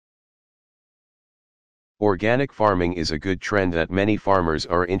Organic farming is a good trend that many farmers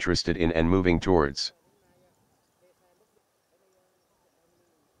are interested in and moving towards.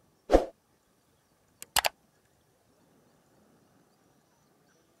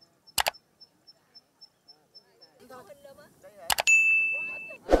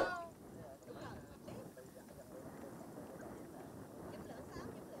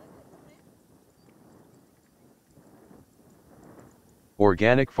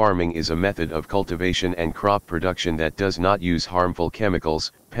 Organic farming is a method of cultivation and crop production that does not use harmful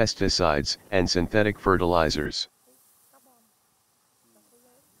chemicals, pesticides, and synthetic fertilizers.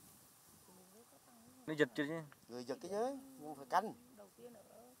 Nó giật chứ. Người giật cái nhớ, phải canh.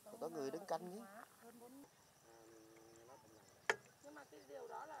 Phải có người đứng canh chứ. Nhưng mà cái điều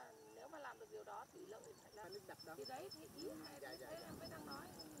đó là nếu mà làm được điều đó thì lợi phải là thì đấy thì ý này em mới đang nói,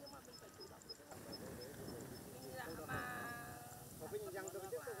 nhưng mà mình phải chủ động được cái mà cái nhân dân tôi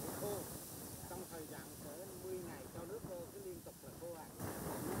khô trong thời gian cỡ 10 ngày cho nước khô cứ liên tục là khô à.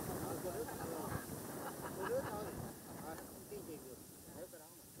 Cho nước thôi. Không tiên truyền được. Nếu cái đó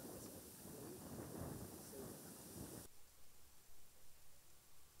mà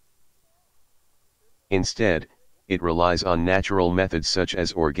Instead, it relies on natural methods such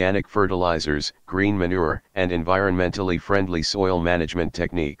as organic fertilizers, green manure, and environmentally friendly soil management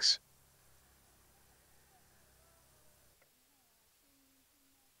techniques.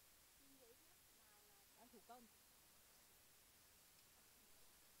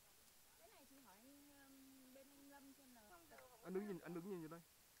 Anh đứng nhìn vô đây.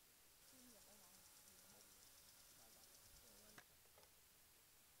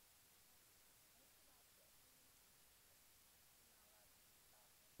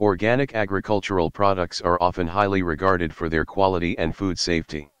 Organic agricultural products are often highly regarded for their quality and food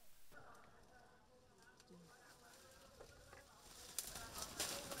safety.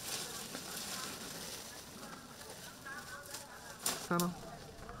 Sao đâu?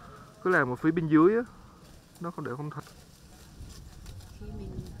 Cứ làm một phía bên dưới á, nó không để không thật.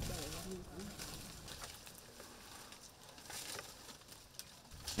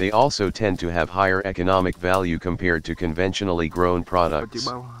 They also tend to have higher economic value compared to conventionally grown products.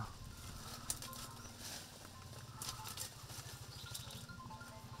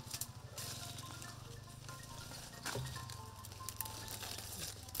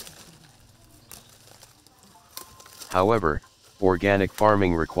 However, organic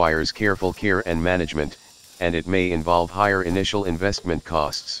farming requires careful care and management, and it may involve higher initial investment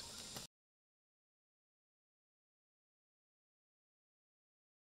costs.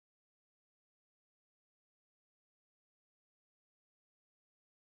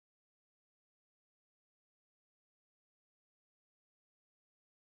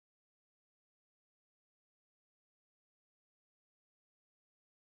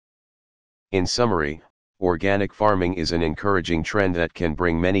 In summary, organic farming is an encouraging trend that can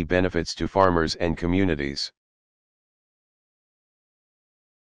bring many benefits to farmers and communities.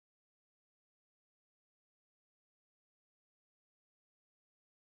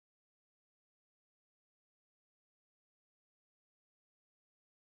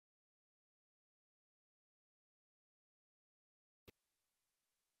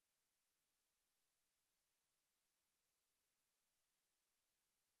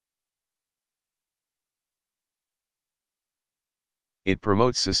 It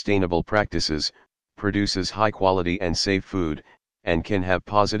promotes sustainable practices, produces high quality and safe food, and can have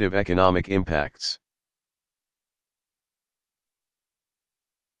positive economic impacts.